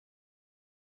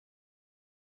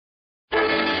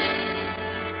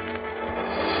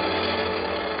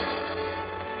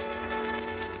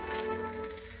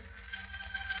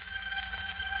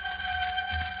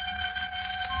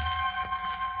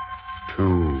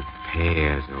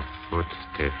pairs of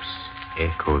footsteps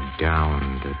echoed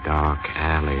down the dark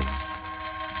alley.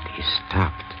 He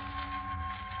stopped,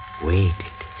 waited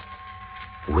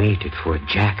for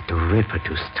Jack the Ripper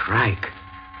to strike.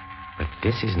 But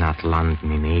this is not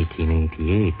London in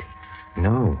 1888.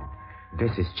 No,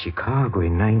 this is Chicago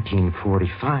in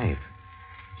 1945.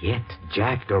 Yet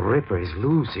Jack the Ripper is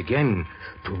loose again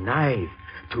to knife,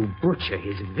 to butcher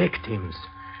his victims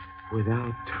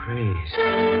without trace.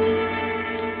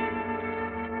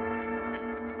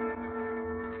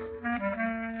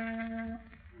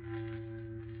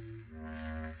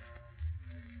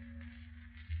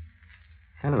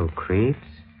 Hello, creeps.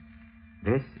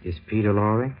 This is Peter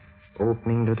Lorre,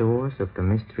 opening the doors of the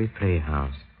Mystery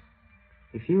Playhouse.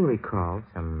 If you recall,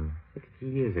 some 60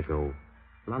 years ago,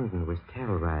 London was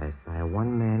terrorized by a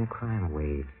one-man crime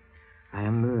wave, by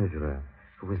a murderer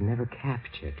who was never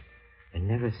captured and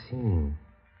never seen.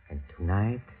 And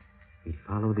tonight, we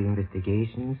follow the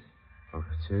investigations of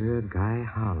Sir Guy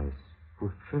Hollis,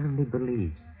 who firmly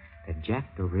believes that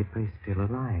Jack the Ripper is still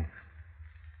alive.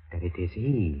 That it is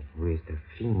he who is the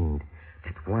fiend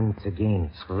that once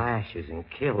again slashes and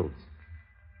kills.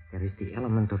 There is the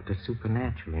element of the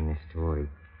supernatural in this story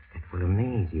that will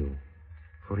amaze you.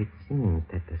 For it seems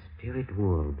that the spirit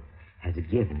world has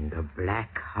given the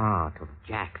black heart of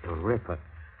Jack the Ripper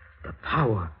the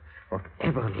power of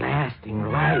everlasting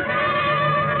life.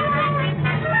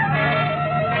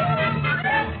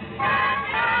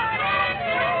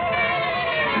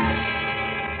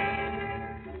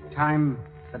 Time,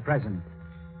 the present.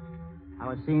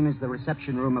 Our scene is the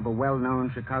reception room of a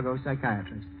well-known Chicago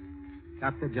psychiatrist,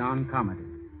 Dr. John Carmody.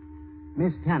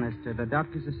 Miss Canister, the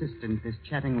doctor's assistant, is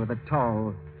chatting with a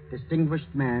tall, distinguished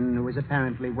man who is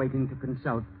apparently waiting to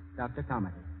consult Dr.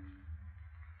 Carmody.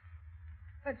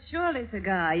 But surely, Sir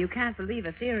Guy, you can't believe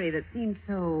a theory that seems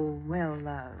so,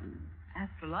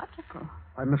 astrological.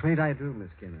 I'm afraid I do, Miss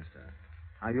Canister.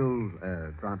 Now, you'll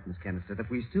grant, Miss Canister, that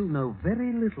we still know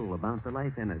very little about the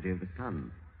life energy of the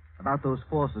sun, about those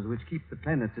forces which keep the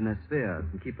planets in their spheres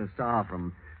and keep a star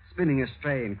from spinning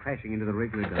astray and crashing into the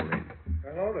Wrigley building.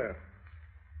 Hello there.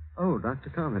 Oh, Dr.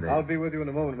 Carmody. I'll be with you in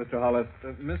a moment, Mr. Hollis.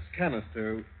 Miss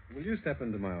Canister, will you step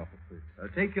into my office, please?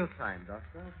 Take your time,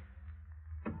 Doctor.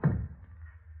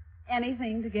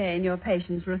 Anything to gain your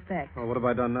patient's respect. Oh, what have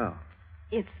I done now?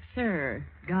 It's Sir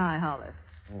Guy Hollis.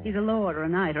 Oh. He's a lord or a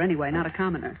knight, or anyway, not a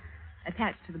commoner.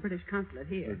 Attached to the British consulate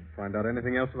here. Did you find out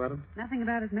anything else about him? Nothing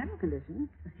about his mental condition.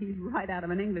 He's right out of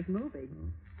an English movie.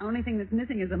 Only thing that's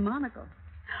missing is a monocle.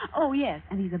 Oh, yes,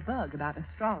 and he's a bug about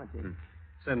astrology.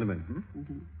 Send him in.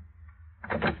 Mm-hmm.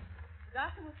 The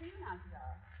doctor will see you now, sir.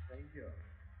 Thank you.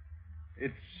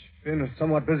 It's been a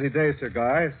somewhat busy day, Sir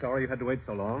Guy. Sorry you had to wait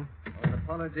so long. An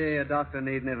apology a doctor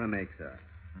need never make, sir.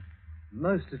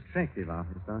 Most attractive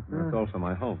office, Doctor. That's also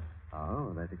my home.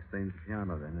 Oh, that explains the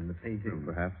piano, then, and the painting.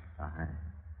 Perhaps. Aye.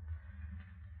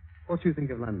 What do you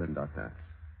think of London, Doctor?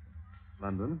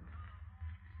 London?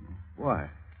 Why?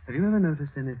 Have you ever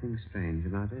noticed anything strange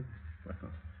about it?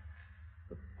 Well,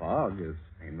 the fog is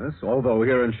famous, although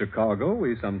here in Chicago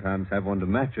we sometimes have one to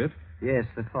match it. Yes,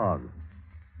 the fog.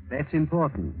 That's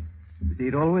important. You see,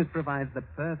 it always provides the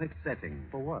perfect setting.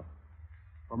 For what?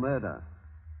 For murder.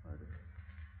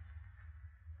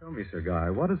 Tell me, Sir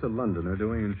Guy, what is a Londoner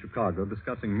doing in Chicago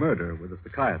discussing murder with a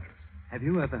psychiatrist? Have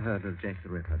you ever heard of Jack the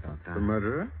Ripper, Doctor? The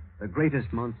murderer? The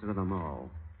greatest monster of them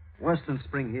all. Worse than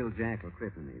Spring Hill Jack or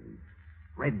Crippen, even.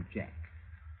 Red Jack.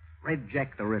 Red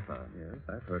Jack the Ripper. Yes,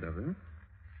 I've heard of him.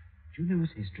 Do you know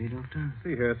his history, Doctor?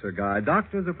 See here, Sir Guy,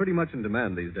 doctors are pretty much in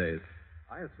demand these days.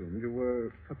 I assumed you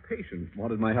were a patient,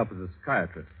 wanted my help as a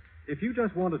psychiatrist. If you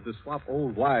just wanted to swap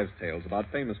old wives' tales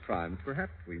about famous crimes,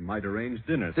 perhaps we might arrange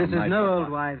dinner This is some night no old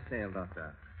sometime. wives' tale,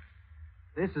 Doctor.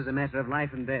 This is a matter of life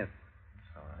and death.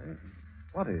 Sorry.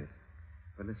 What is?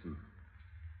 But listen.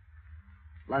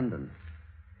 London,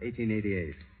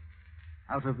 1888.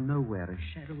 Out of nowhere, a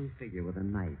shadowy figure with a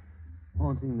knife,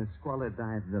 haunting the squalid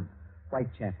dives of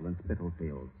Whitechapel and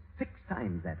Spitalfields. 6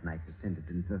 times that knife descended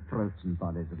into the throats and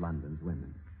bodies of London's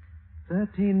women.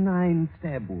 39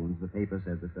 stab wounds, the paper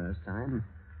said the first time.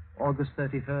 August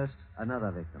 31st,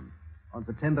 another victim. On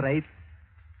September 8th,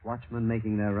 watchmen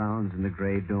making their rounds in the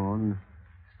gray dawn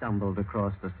stumbled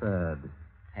across the third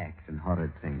hacked and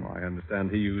horrid thing. Oh, I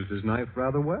understand he used his knife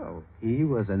rather well. He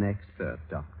was an expert,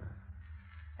 Doctor.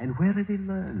 And where did he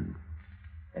learn?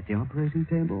 At the operating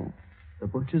table? The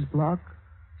butcher's block?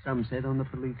 Some said on the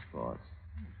police force.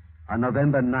 On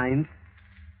November 9th,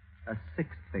 a 6th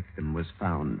victim was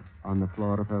found on the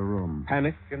floor of her room.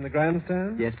 Panic in the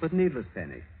grandstand? Yes, but needless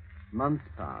panic. Months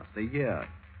passed, a year.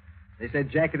 They said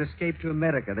Jack had escaped to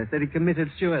America. They said he committed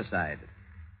suicide.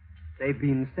 They've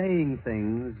been saying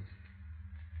things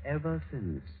ever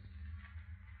since.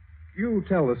 You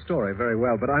tell the story very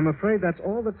well, but I'm afraid that's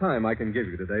all the time I can give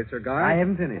you today, Sir Guy. I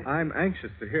haven't finished. I'm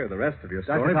anxious to hear the rest of your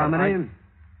Dr. story. Carmody,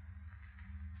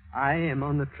 I am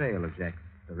on the trail of Jack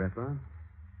the Ripper.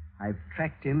 I've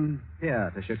tracked him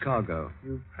here to Chicago.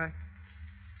 You've tracked...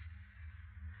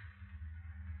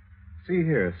 See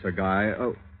here, Sir Guy.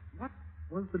 What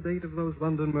was the date of those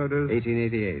London murders?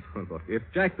 1888. Well, look, if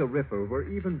Jack the Ripper were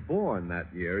even born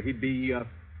that year, he'd be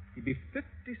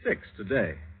 56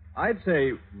 today. I'd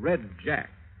say Red Jack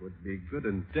would be good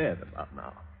and dead about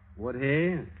now. Would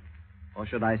he? Or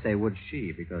should I say, would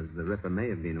she? Because the Ripper may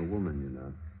have been a woman, you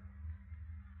know.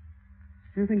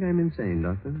 Do you think I'm insane,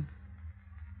 Doctor?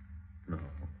 No.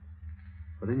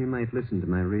 Well, then you might listen to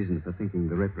my reason for thinking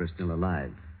the Ripper is still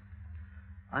alive.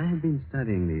 I have been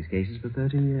studying these cases for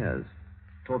 13 years.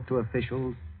 Talked to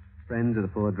officials, friends of the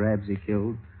poor drabs he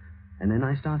killed, and then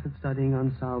I started studying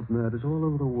unsolved murders all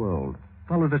over the world.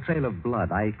 Followed a trail of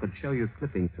blood. I could show you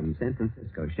clippings from San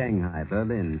Francisco, Shanghai,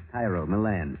 Berlin, Cairo,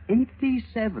 Milan.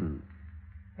 87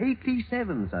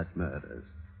 such murders.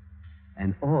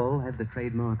 And all had the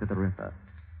trademark of the Ripper.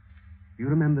 You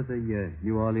remember the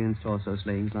New Orleans torso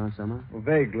slayings last summer? Well,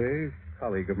 vaguely. A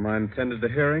colleague of mine attended the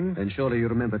hearing. Then surely you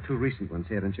remember two recent ones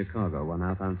here in Chicago. One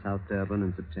out on South Durban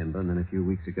in September, and then a few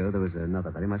weeks ago there was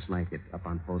another very much like it up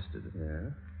on Posted. Yeah?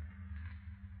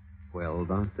 Well,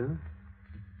 Doctor?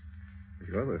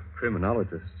 You're a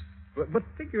criminologist. But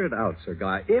figure it out, Sir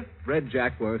Guy. If Red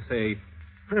Jack were, say,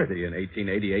 30 in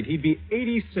 1888, he'd be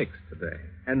 86 today.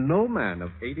 And no man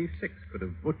of 86 could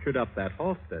have butchered up that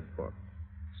Halstead corpse.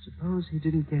 Suppose he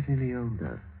didn't get any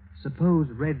older. Suppose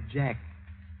Red Jack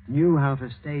knew how to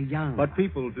stay young. But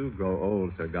people do grow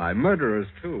old, Sir Guy. Murderers,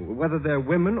 too. Whether they're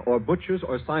women or butchers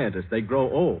or scientists, they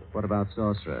grow old. What about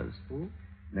sorcerers? Who?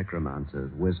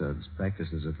 Necromancers, wizards,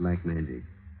 practices of black magic.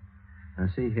 Now,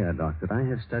 see here, Doctor, I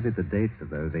have studied the dates of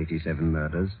those 87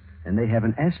 murders, and they have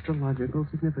an astrological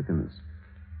significance.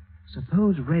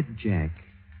 Suppose Red Jack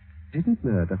didn't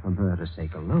murder for murder's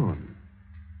sake alone.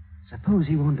 Suppose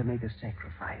he wanted to make a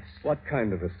sacrifice. What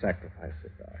kind of a sacrifice,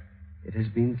 Sir Guy? It has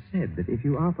been said that if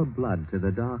you offer blood to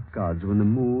the dark gods when the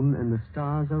moon and the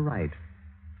stars are right,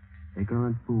 they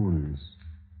grant boons.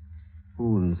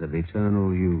 Boons of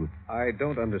eternal youth. I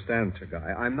don't understand, Sir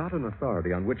Guy. I'm not an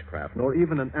authority on witchcraft, nor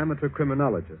even an amateur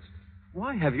criminologist.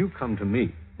 Why have you come to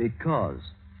me? Because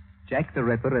Jack the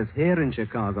Ripper is here in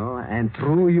Chicago, and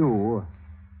through you,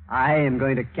 I am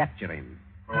going to capture him.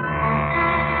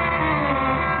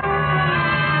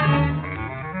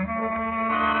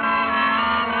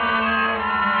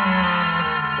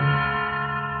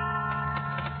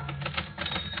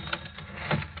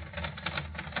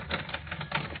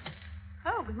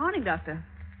 Morning, Doctor.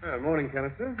 Morning,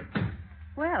 Canister.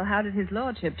 Well, how did his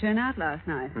lordship turn out last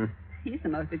night? He's the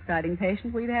most exciting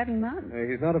patient we've had in months.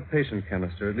 He's not a patient,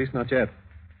 Canister, at least not yet.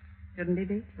 Shouldn't he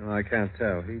be? No, I can't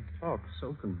tell. He talks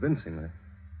so convincingly.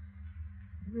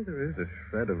 Maybe there is a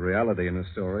shred of reality in his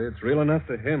story. It's real enough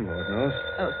to him, Lord knows.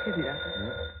 Oh, excuse me,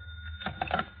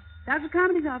 Doctor. Dr.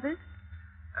 Carmody's office?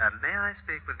 May I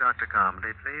speak with Dr.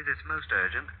 Carmody, please? It's most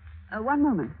urgent. One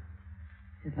moment.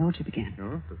 His lordship again.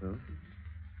 Oh,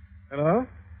 hello?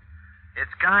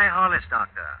 It's Guy Hollis,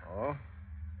 Doctor. Oh.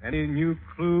 Any new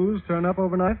clues turn up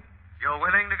overnight? You're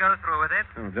willing to go through with it?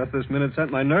 Oh, just this minute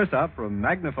sent my nurse out for a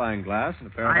magnifying glass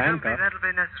and a pair of I don't handcuffs. think that'll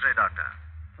be necessary, Doctor.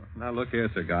 Now, look here,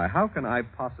 Sir Guy. How can I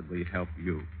possibly help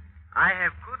you? I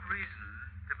have good reason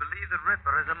to believe the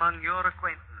Ripper is among your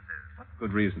acquaintances. What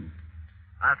good reason?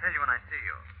 I'll tell you when I see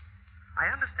you. I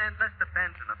understand Lester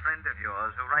Benton, a friend of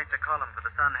yours who writes a column for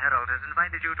the Sun Herald, has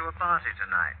invited you to a party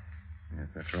tonight. Yes,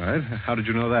 that's right. How did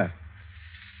you know that?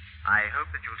 I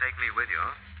hope that you'll take me with you.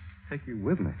 Take you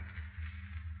with me.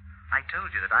 I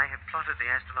told you that I have plotted the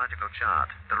astrological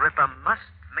chart. The Ripper must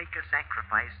make a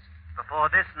sacrifice before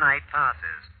this night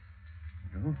passes.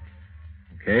 Oh.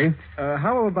 Okay.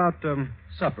 How about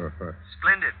supper first?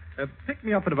 Splendid. Pick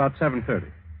me up at about 7:30.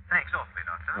 Thanks awfully,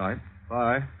 Doctor. All right.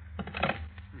 Bye.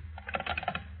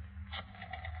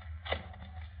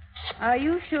 Are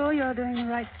you sure you're doing the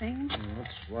right thing? Well,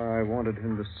 that's why I wanted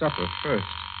him to supper first.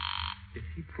 If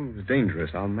he proves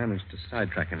dangerous, I'll manage to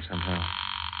sidetrack him somehow.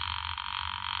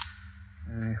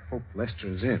 I hope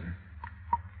Lester's in.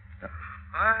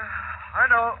 I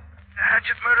know.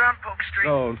 Hatchet murder on Polk Street.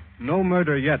 Oh, no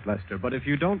murder yet, Lester, but if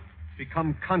you don't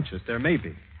become conscious, there may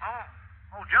be.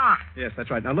 Oh, John. Yes,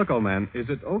 that's right. Now, look, old man, is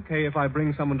it okay if I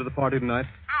bring someone to the party tonight?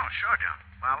 Oh, sure, John.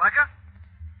 Well, like her?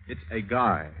 It's a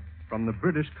guy from the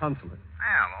British consulate.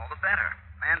 Well, all the better.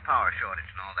 Manpower shortage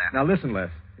and all that. Now, listen,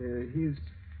 Les.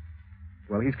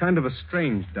 He's kind of a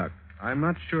strange duck. I'm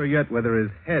not sure yet whether his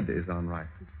head is on right.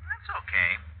 That's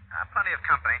okay. Plenty of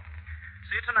company.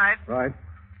 See you tonight. Right.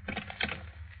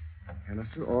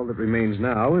 Canister, all that remains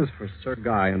now is for Sir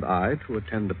Guy and I to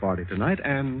attend the party tonight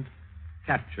and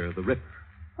capture the Ripper.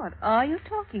 What are you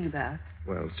talking about?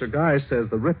 Well, Sir Guy says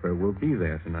the Ripper will be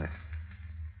there tonight.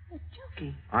 You're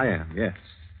joking. I am, yes.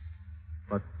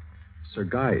 But Sir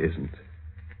Guy isn't.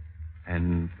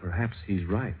 And perhaps he's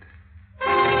right.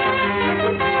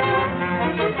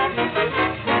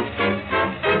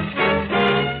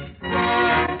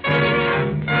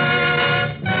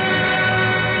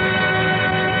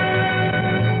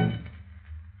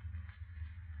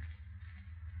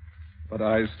 But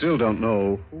I still don't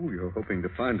know who you're hoping to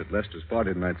find at Lester's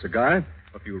party tonight, Sir Guy.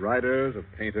 A few writers,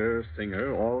 a painter,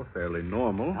 singer, all fairly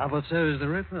normal. How about so is the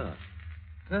Ripper?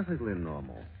 Perfectly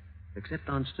normal. Except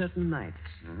on certain nights.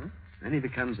 Uh-huh. Then he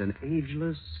becomes an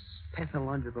ageless,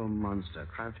 pathological monster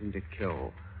crouching to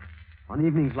kill. On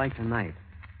evenings like tonight,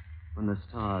 when the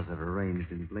stars are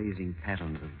arranged in blazing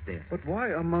patterns of death. But why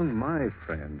among my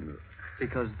friends?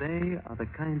 Because they are the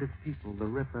kind of people the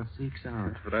Ripper seeks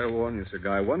out. But I warn you, Sir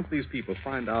Guy, once these people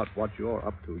find out what you're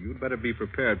up to, you'd better be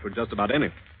prepared for just about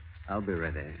anything. I'll be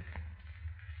ready.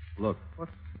 Look.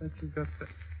 What's that you've got there?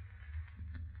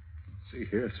 See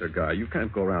here, Sir Guy, you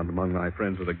can't go around among my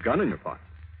friends with a gun in your pocket.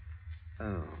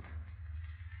 Oh.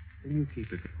 Then you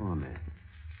keep it for me.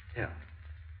 Yeah.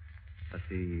 But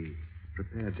be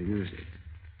prepared to use it.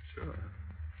 Sure.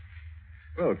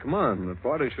 Well, come on. The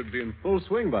party should be in full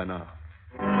swing by now.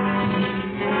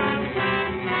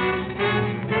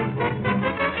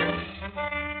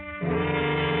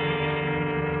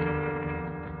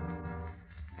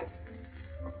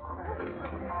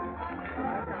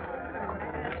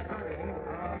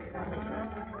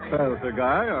 Well, Sir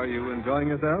Guy, are you enjoying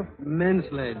yourself?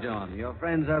 Immensely, John. Your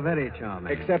friends are very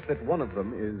charming. Except that one of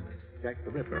them is Jack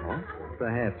the Ripper, huh?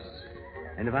 Perhaps.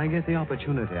 And if I get the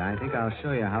opportunity, I think I'll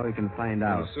show you how we can find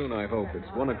out. Soon, I hope. It's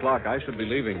 1 o'clock. I should be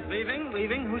leaving.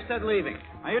 Leaving? Who said leaving?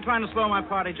 Are you trying to spoil my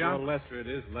party, John? Well, Lester, it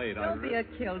is late. Don't be a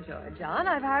killjoy, John.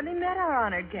 I've hardly met our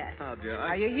honored guest. Oh, dear.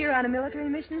 Are you here on a military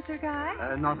mission, Sir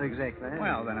Guy? Not exactly.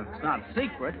 Well, then if it's not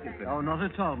secret, you could... Oh, not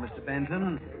at all, Mr.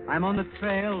 Benton. I'm on the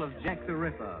trail of Jack the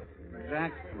Ripper.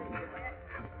 Jack...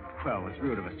 Well, it's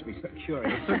rude of us to be so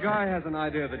curious. Sir Guy has an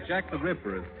idea that Jack the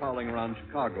Ripper is prowling around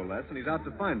Chicago, Les, and he's out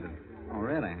to find him. Oh,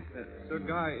 really? Sir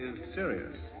Guy is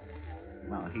serious.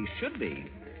 Well, he should be.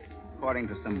 According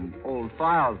to some old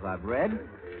files I've read,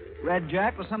 Red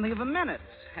Jack was something of a menace.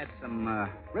 Had some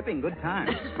ripping good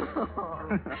times. Oh,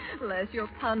 Les, your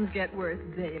puns get worse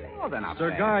daily. Oh, then I'll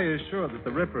Sir Guy is sure that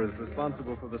the Ripper is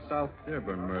responsible for the South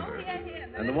Dearborn murder.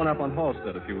 And the one up on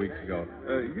Halstead a few weeks ago.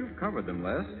 You've covered them,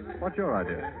 Les. What's your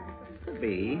idea? Could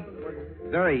be.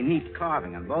 Very neat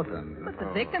carving on both of them. But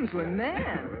the victims were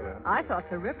men. I thought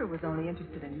the Ripper was only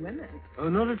interested in women. Oh,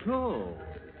 not at all.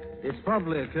 It's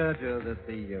probably occurred to you that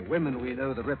the women we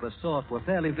know the Ripper sought were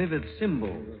fairly vivid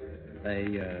symbols.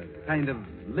 A kind of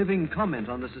living comment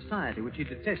on the society which he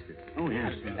detested. Oh,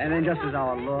 yes. And then just as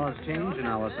our laws change and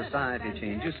our society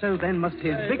changes, so then must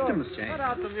his victims change. Cut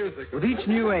out the music. With each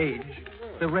new age,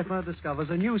 the Ripper discovers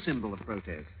a new symbol of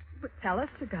protest. But tell us,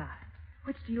 Sir Guy,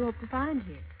 which do you hope to find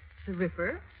here? The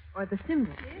Ripper or the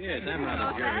symbol? Yes, I'm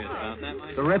rather curious about that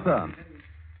myself. The Ripper.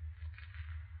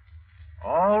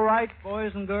 All right,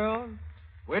 boys and girls.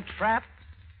 We're trapped.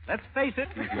 Let's face it.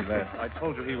 Thank you, Les. I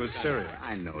told you he was serious.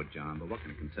 I know, John, but what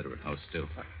can a considerate host do?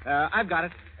 I've got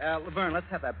it. Laverne, let's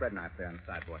have that bread knife there on the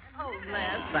sideboard. Oh,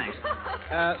 Les. Thanks.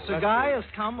 Sir Guy has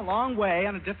come a long way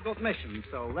on a difficult mission,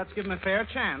 so let's give him a fair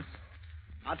chance.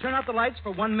 I'll turn out the lights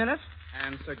for 1 minute,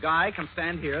 and Sir Guy can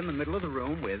stand here in the middle of the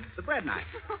room with the bread knife.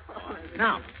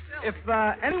 Now, if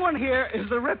anyone here is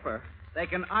the Ripper, they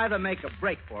can either make a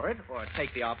break for it or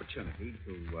take the opportunity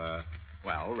to,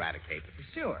 eradicate the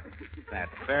pursuer. That's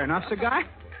fair enough, Sir Guy?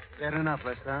 Fair enough,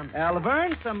 Lester.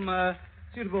 Laverne, some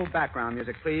suitable background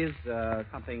music, please.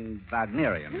 Something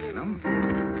Wagnerian, you know.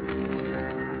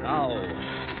 Now,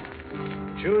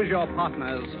 choose your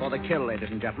partners for the kill, ladies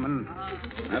and gentlemen.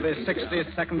 Every 60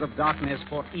 seconds of darkness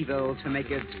for evil to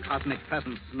make its cosmic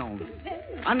presence known.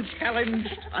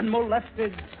 Unchallenged,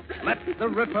 unmolested, let the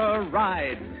Ripper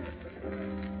ride.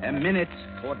 A minute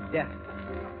for death,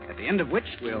 at the end of which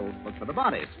we'll look for the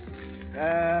bodies.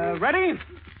 Ready?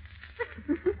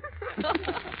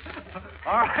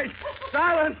 All right,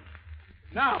 silence.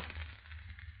 Now,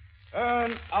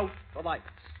 turn out the lights.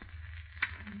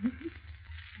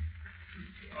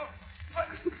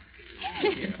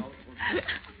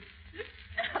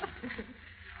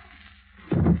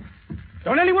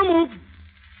 Don't anyone move.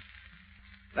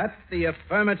 Let the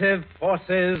affirmative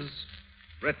forces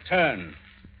return.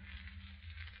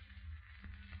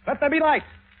 Let there be light.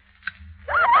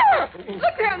 Look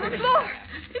there on the floor.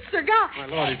 It's Sir Guy. My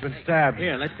lord, he's been stabbed.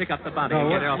 Here, let's pick up the body No, and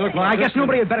get it off. look, Well, I guess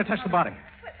nobody had better touch the body.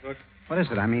 Look. What is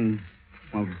it? I mean,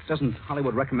 well, doesn't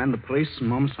Hollywood recommend the police in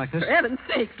moments like this? For heaven's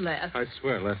sakes, Les. I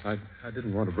swear, Les, I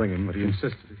didn't want to bring him, but he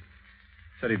insisted. He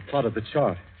said he'd plotted the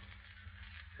chart.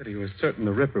 Said he was certain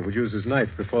the Ripper would use his knife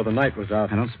before the night was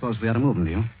out. I don't suppose we ought to move him,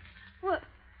 do you? What?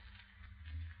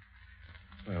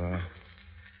 Well,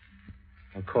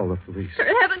 I'll call the police. For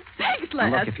heaven's sakes, Les.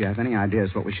 Now, look, if you have any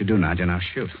ideas what we should do, Nadja, now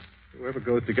shoot. Whoever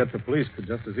goes to get the police could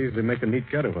just as easily make a neat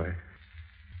getaway.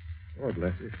 Lord,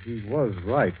 Les, if he was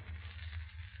right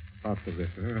about the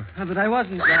Ripper... But I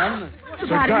wasn't, John. What's the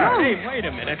body? Hey, wait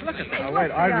a minute. Look at that. Now, wait,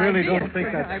 I really don't think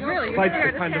that's really quite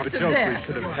scared the kind of a us to joke death.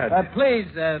 we should have had. Please,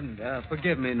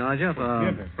 forgive me, Nadja,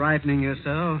 Forgive for him. frightening you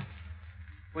so.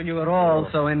 When you were all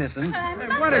so innocent.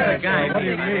 What is it, guy? What do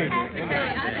you mean?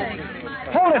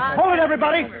 Hold it,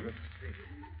 everybody!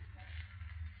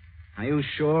 Are you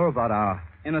sure about our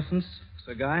innocence,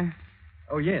 Sir Guy?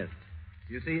 Oh, yes.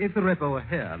 You see, if the Ripper were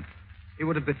here, he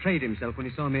would have betrayed himself when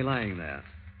he saw me lying there.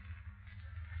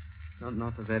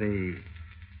 Not a very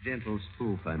gentle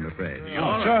spoof, I'm afraid.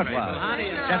 Oh, sure it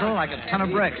was. Gentle like a ton of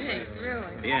bricks.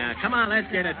 Yeah, come on,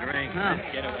 let's get a drink. Let's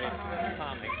get away from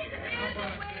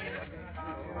comics.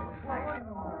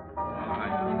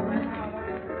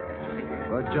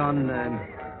 Well, John,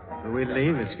 will we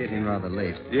leave? It's getting rather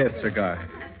late. Yes, Sir Guy.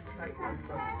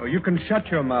 Oh, you can shut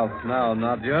your mouth now,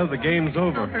 Nadia. The game's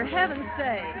over. For heaven's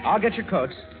sake. I'll get your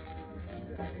coats.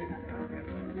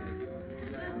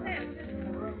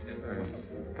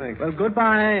 Thanks. Well,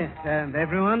 goodbye,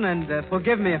 everyone, and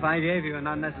forgive me if I gave you an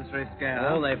unnecessary scare.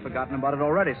 Oh, they've forgotten about it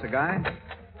already, Sir Guy.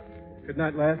 Good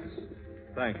night, Les.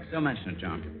 Thanks. Don't mention it,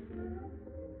 John.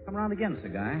 Come around again, Sir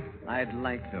Guy. I'd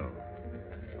like to.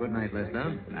 Good night,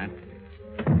 Lester. Good night.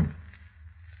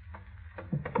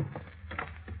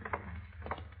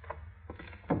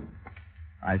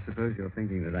 I suppose you're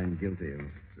thinking that I'm guilty of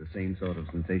the same sort of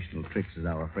sensational tricks as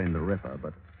our friend the Ripper,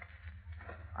 but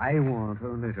I want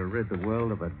only to rid the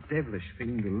world of a devilish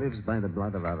fiend who lives by the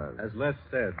blood of others. As Les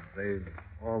said, they've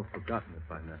all forgotten it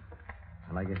by now.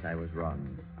 Well, I guess I was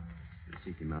wrong to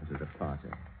seek him out at a party.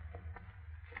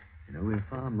 You know, we're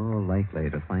far more likely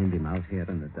to find him out here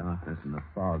in the darkness and the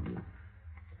fog,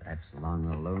 perhaps along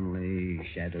a lonely,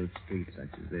 shadowed street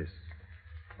such as this,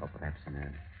 or perhaps in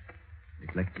a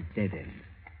neglected dead end,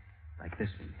 like this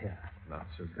one here. Now,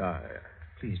 Sir Guy.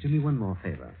 Please, do me one more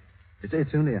favor.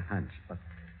 It's only a hunch, but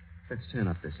let's turn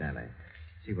up this alley,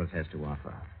 see what it has to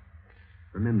offer.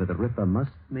 Remember, the Ripper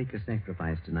must make a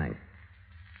sacrifice tonight.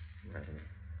 Well,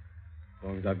 as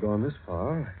long as I've gone this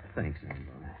far. Thanks,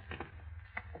 Amber.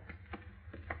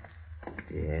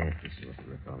 Yes, this is what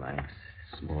the Ripper likes.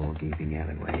 Small, gaping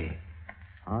alleyway.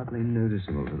 Hardly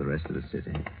noticeable to the rest of the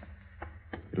city.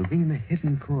 It'll be in a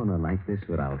hidden corner like this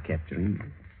where I'll capture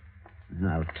him. And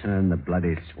I'll turn the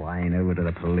bloody swine over to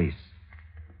the police.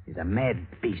 He's a mad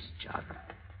beast, John.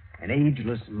 An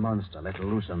ageless monster let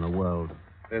loose on the world.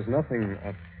 There's nothing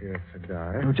up here, Sir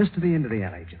Guy. No, just to the end of the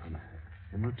alley, John.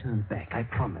 And we'll turn back, I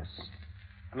promise.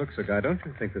 Look, Sir Guy, don't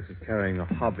you think this is carrying a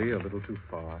hobby a little too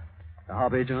far? The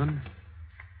hobby, John?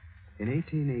 In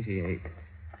 1888,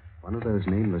 one of those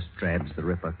nameless drabs the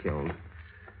Ripper killed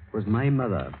was my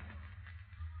mother.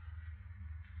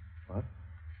 What?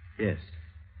 Yes.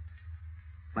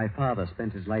 My father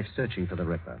spent his life searching for the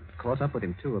Ripper. Caught up with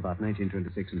him, too, about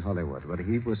 1926 in Hollywood, where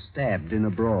he was stabbed in a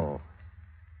brawl.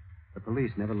 The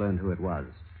police never learned who it was.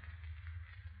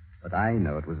 But I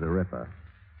know it was the Ripper.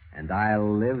 And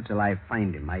I'll live till I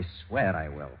find him. I swear I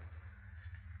will.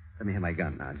 Let me have my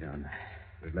gun now, John.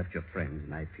 We've left your friends,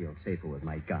 and I feel safer with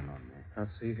my gun on me. Now,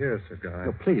 see here, Sir Guy.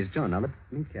 Oh, please, John, now let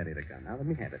me carry the gun. Now let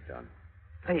me have it, John.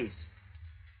 Please.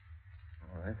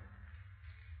 All right.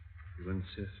 You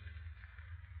insist.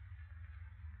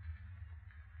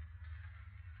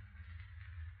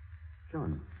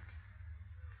 John,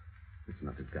 it's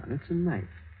not a gun, it's a knife.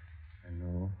 I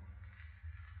know.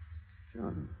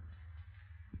 John.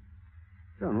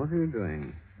 John, what are you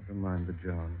doing? Never mind the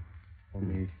John.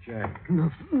 Only Jack. No.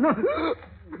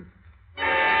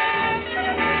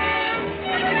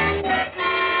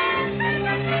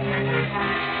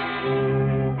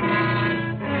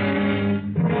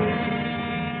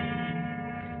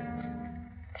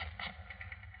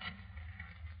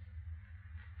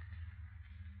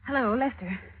 Hello,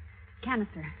 Lester.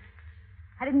 Canister.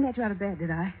 I didn't get you out of bed,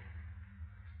 did I?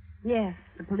 Yes,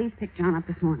 the police picked John up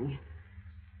this morning.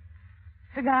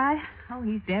 The guy? Oh,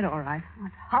 he's dead, all right. Oh,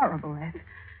 it's horrible, that.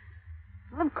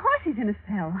 Well, of course he's in a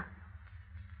cell.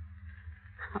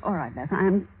 All right, Beth,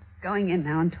 I'm going in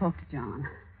now and talk to John.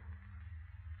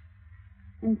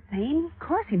 Insane? Of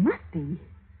course he must be.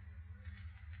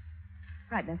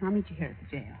 Right, Les, I'll meet you here at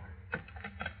the jail.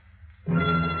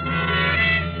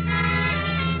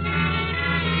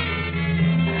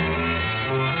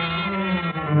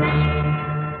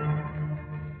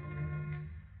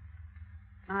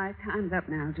 My time's up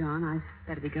now, John. I'd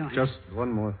better be going. Just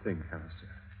one more thing, Canister.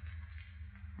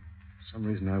 For some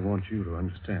reason, I want you to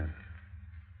understand.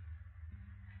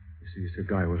 You see, Sir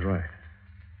Guy was right.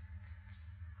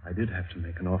 I did have to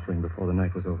make an offering before the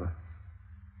night was over.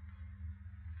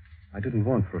 I didn't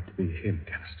want for it to be him,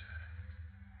 Canister.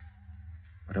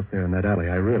 But up there in that alley,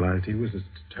 I realized he was as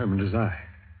determined as I.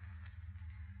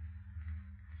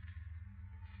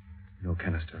 You know,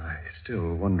 Canister, I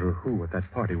still wonder who at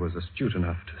that party was astute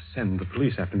enough to send the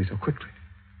police after me so quickly.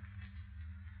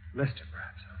 Lester,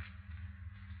 perhaps.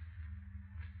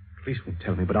 The police won't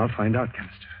tell me, but I'll find out,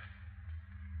 Canister.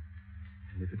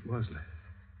 And if it was Lester,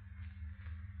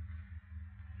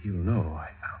 he'll know I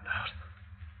found out.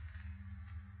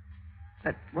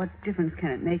 But what difference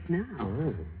can it make now?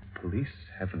 Oh, police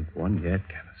haven't won yet,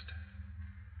 Canister.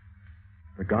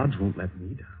 The gods won't let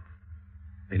me down.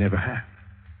 They never have.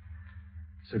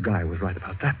 Sir Guy was right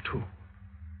about that, too.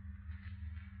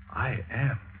 I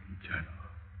am eternal.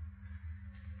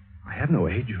 I have no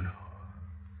age, you know.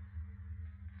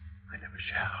 I never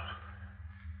shall.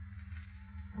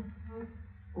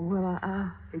 Well,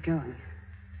 I'll be going.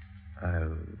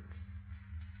 I'll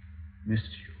miss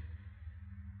you.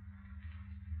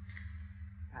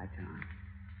 Bye, John.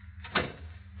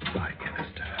 Bye,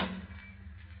 Canister.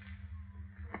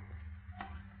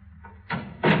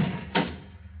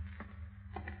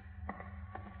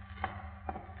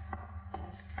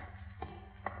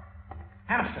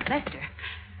 Canister. Lester.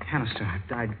 Canister, I've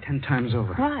died 10 times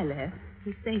over. Why, Les?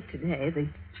 He's safe today. The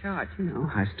charge, you know.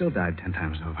 I still died 10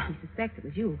 times over. He suspects it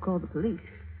was you who called the police.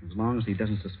 As long as he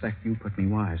doesn't suspect you put me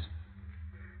wise.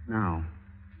 Now,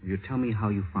 will you tell me how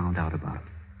you found out about it?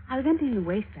 I was emptying the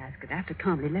wastebasket after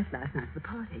Comedy left last night for the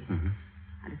party. Mm-hmm.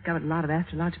 I discovered a lot of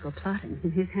astrological plotting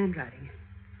in his handwriting.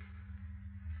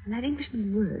 And that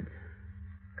Englishman's words.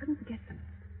 Couldn't forget them.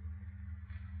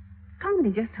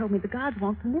 Comedy just told me the gods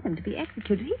won't permit him to be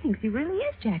executed. He thinks he really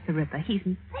is Jack the Ripper. He's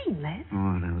insane, Les.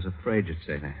 Oh, and I was afraid you'd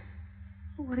say that.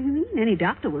 Well, what do you mean? Any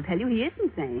doctor will tell you he is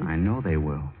insane. I know they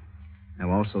will. They'll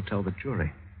also tell the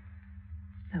jury.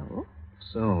 So?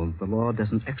 So, the law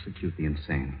doesn't execute the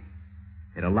insane.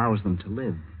 It allows them to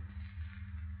live.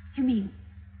 You mean?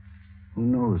 Who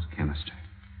knows, Canister?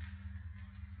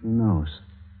 Who knows?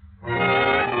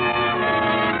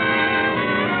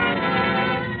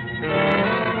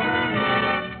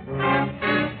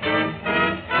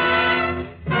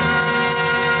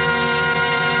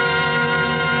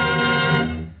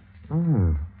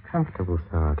 Comfortable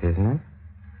thought, isn't it?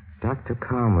 Dr.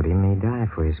 Carmody may die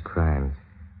for his crimes,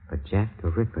 but Jack the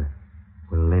Ripper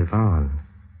will live on.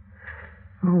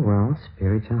 Oh, well,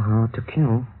 spirits are hard to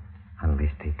kill,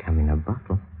 unless they come in a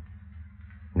bottle.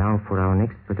 Now for our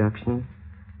next production,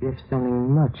 we have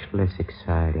something much less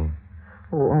exciting.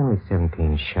 Oh, only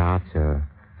 17 shots, a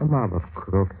mob of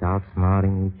crooks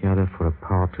outsmarting each other for a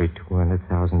paltry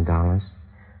 $200,000,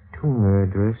 2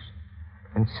 murderers,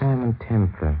 and Simon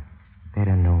Templar,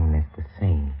 better known as the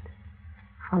Saint.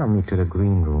 Follow me to the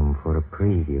green room for a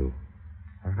preview.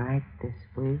 Right this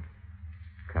way.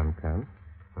 Come. Come.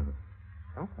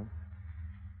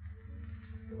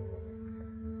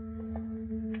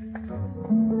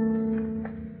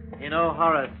 You know,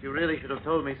 Horace, you really should have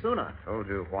told me sooner. Told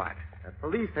you what? That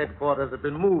police headquarters have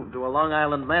been moved to a Long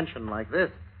Island mansion like this.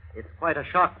 It's quite a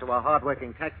shock to a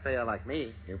hard-working taxpayer like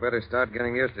me. You better start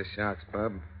getting used to shocks,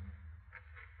 Bub.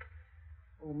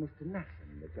 Oh, Mr.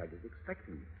 Natson, the judge is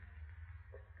expecting you.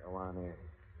 Go on in.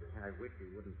 I wish you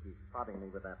wouldn't keep prodding me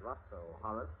with that rough, though,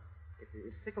 Horace.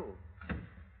 It tickles.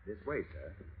 This way,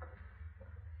 sir.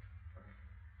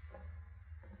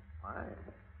 Why,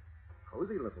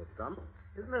 cozy little stump,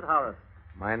 isn't it, Horace?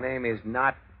 My name is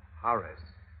not Horace.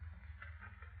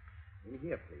 In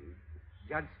here, please.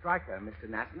 Judge Stryker, Mr.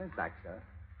 Natson is back, sir.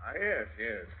 Ah,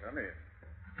 yes. Come in.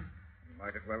 You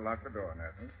might as well lock the door,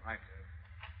 Nathan. Right, sir.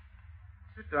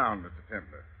 Sit down, Mr.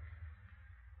 Templar.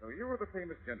 So you are the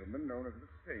famous gentleman known as the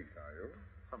Saint, are you?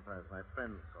 Sometimes my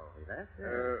friends call me that.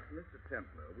 Mr.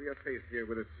 Templar, we are faced here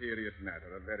with a serious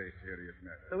matter, a very serious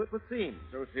matter. So it would seem.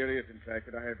 So serious, in fact,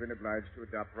 that I have been obliged to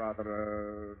adopt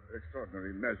rather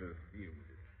extraordinary measures to deal with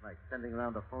it. Like sending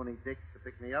around a phony dick to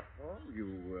pick me up? Oh,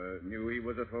 you knew he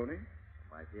was a phony?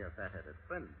 My dear fat-headed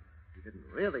friend, you didn't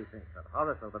really think that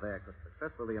Horace over there could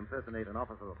successfully impersonate an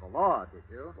officer of the law, did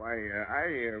you? Why,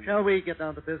 Shall we get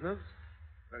down to business?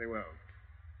 Very well.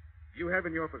 You have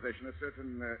in your possession a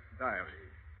certain diary.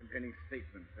 containing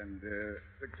statements and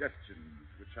suggestions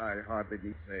which I hardly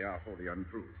need say are wholly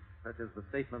untrue. Such as the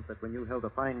statement that when you held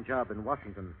a fine job in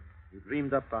Washington, you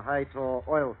dreamed up the high-tor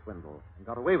oil swindle and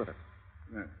got away with it.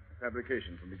 No,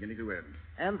 fabrication from beginning to end.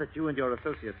 And that you and your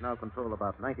associates now control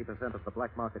about 90% of the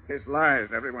black market. His lies,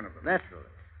 every one of them. Naturally.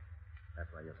 That's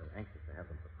why you're so anxious to have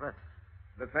them suppressed.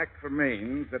 The fact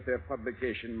remains that their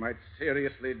publication might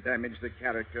seriously damage the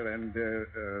character and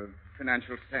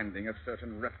financial standing of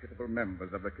certain reputable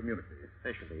members of the community.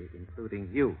 Especially including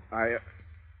you.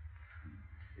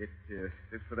 It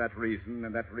is for that reason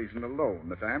and that reason alone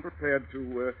that I am prepared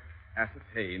to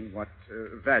ascertain what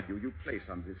value you place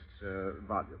on this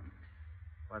volume.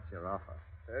 What's your offer?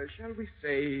 Shall we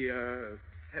say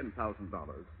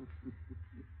 $10,000?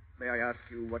 May I ask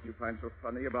you what you find so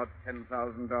funny about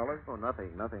 $10,000? Oh,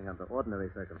 nothing under ordinary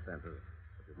circumstances.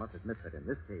 But you must admit that in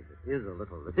this case it is a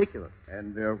little ridiculous.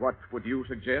 And what would you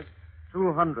suggest?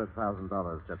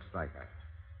 $200,000, Judge Stryker.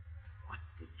 What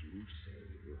did you say?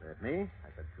 You heard me. I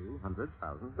said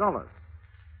 $200,000.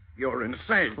 You're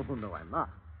insane. Oh, no, I'm not.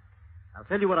 I'll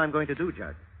tell you what I'm going to do,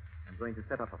 Judge. I'm going to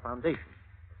set up a foundation,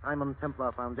 the Simon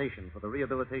Templar Foundation for the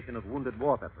Rehabilitation of Wounded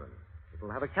War Veterans. It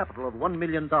will have a capital of $1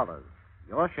 million.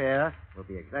 Your share will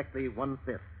be exactly 1/5.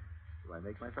 Do I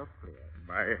make myself clear?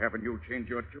 Why haven't you changed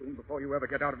your tune before you ever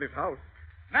get out of this house?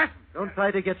 Don't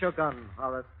try to get your gun,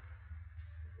 Horace.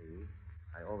 You see,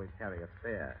 I always carry a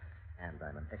spare, and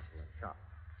I'm an excellent shot.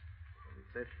 When you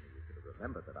searched me, you should have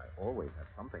remembered that I always have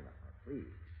something up my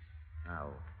sleeve.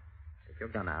 Now, take your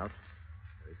gun out,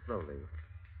 very slowly,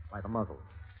 by the muzzle.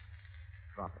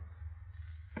 Drop it.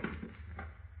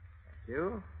 Thank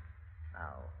you.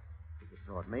 Now, keep it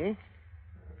toward me.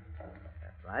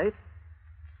 That's right.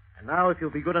 And now, if you'll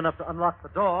be good enough to unlock the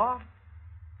door.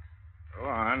 Go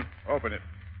on. Open it.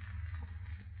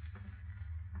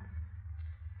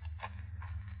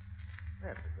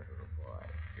 That's a good little boy.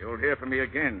 You'll hear from me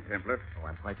again, Templar. Oh,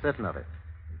 I'm quite certain of it.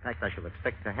 In fact, I shall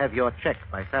expect to have your check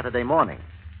by Saturday morning.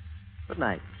 Good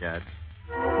night, Judge.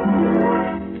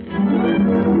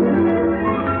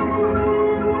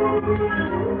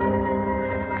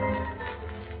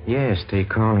 Yes, they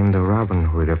call him the Robin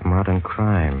Hood of modern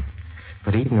crime.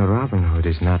 But even a Robin Hood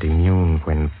is not immune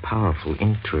when powerful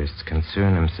interests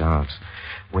concern themselves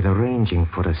with arranging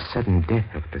for the sudden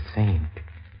death of the saint.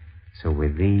 So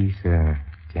with these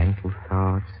gentle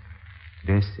thoughts,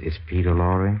 this is Peter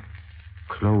Loring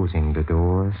closing the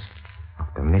doors of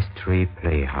the Mystery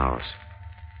Playhouse.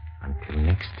 Until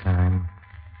next time,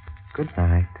 good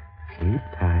night. Sleep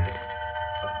tight.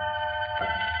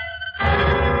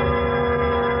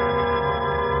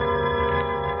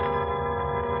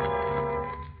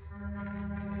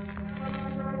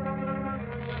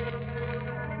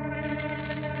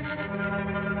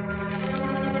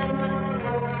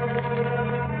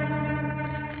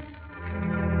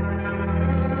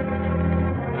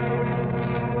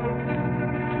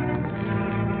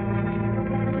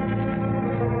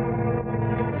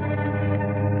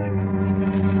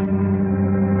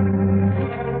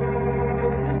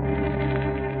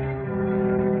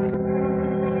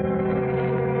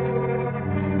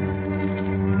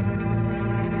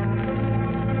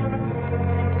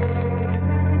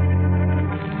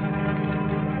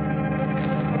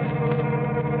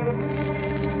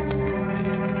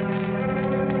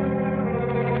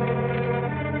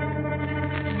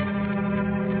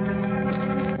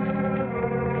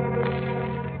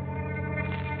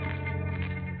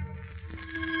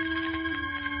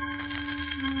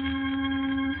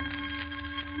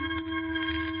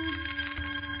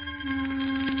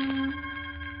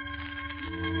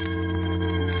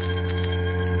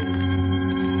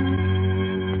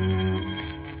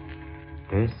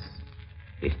 This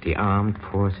is the Armed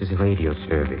Forces Radio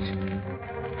Service.